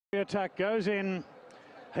Attack goes in.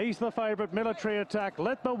 He's the favourite, Military Attack.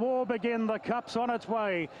 Let the war begin. The cup's on its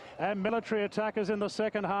way. And Military Attack is in the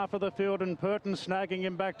second half of the field, and Purton snagging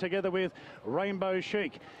him back together with Rainbow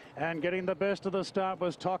Chic. And getting the best of the start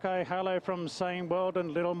was Tokai Halo from Same World,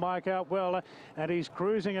 and Little Mike out well. And he's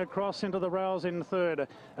cruising across into the rails in third.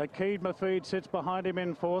 Akeed Mafeed sits behind him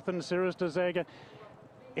in fourth, and Cirrus Dezeg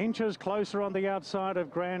inches closer on the outside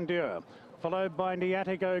of Grandeur. Followed by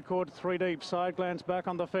Niatico, caught three deep. Side glance back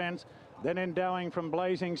on the fence. Then Endowing from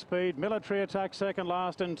Blazing Speed. Military Attack second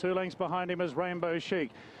last, and 2 lengths behind him is Rainbow Chic.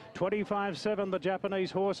 25-7 the Japanese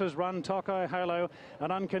horses run. Tokai Halo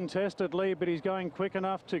an uncontested lead, but he's going quick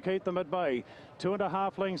enough to keep them at bay.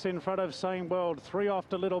 2.5 lengths in front of Same World. 3 off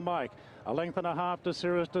to Little Mike. 1.5 lengths to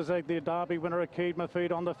Cirrus Dezeg, the Derby winner. Akeed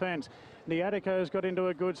Mafeed on the fence. Niatico's got into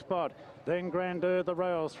a good spot. Then Grandeur the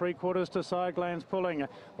rails. 3/4 to Side glance pulling.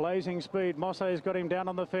 Blazing Speed. Mosse's got him down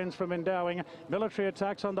on the fence from Endowing. Military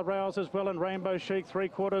Attacks on the rails as well, and Rainbow Chic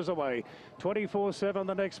 3/4 away. 24-7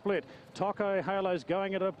 the next split. Tokai Halo's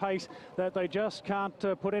going at a pace that they just can't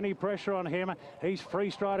put any pressure on him. He's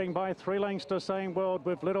free striding by 3 lengths to Same World,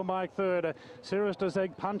 with Little Mike third. Cirrus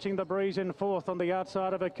Dezeg punching the breeze in fourth on the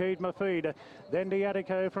outside of Akeed Mafeed. Then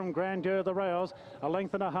Niatico from Grandeur the rails. 1.5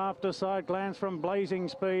 lengths to Side glance from Blazing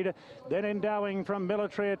Speed. Then Endowing from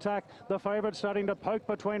Military Attack. The favourite starting to poke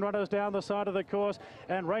between runners down the side of the course.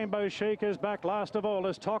 And Rainbow Chic is back last of all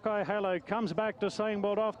as Tokai Halo comes back to Same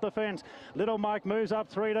World off the fence. Little Mike moves up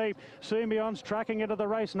 3 deep. Sumion's tracking into the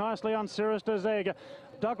race nicely on Cirrus Dezeg.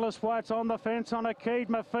 Douglas White's on the fence on Akeed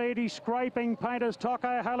Mafeed. He's scraping paint as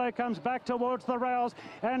Tokai Halo comes back towards the rails,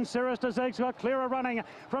 and Cirrus Dezeg's got clearer running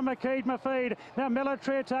from Akeed Mafeed. Now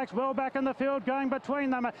Military Attack's well back in the field going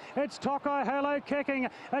between them. It's Tokai Halo kicking.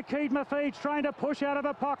 Akeed Mafeed's trying to push out of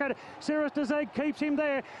a pocket. Cirrus Dezeg keeps him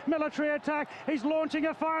there. Military Attack, he's launching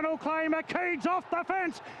a final claim. Akeed's off the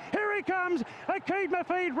fence. Here he comes. Akeed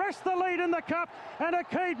Mafeed rests the lead in the cup, and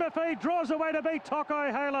Akeed Mafeed draws away to beat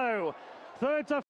Tokai Halo. Third's a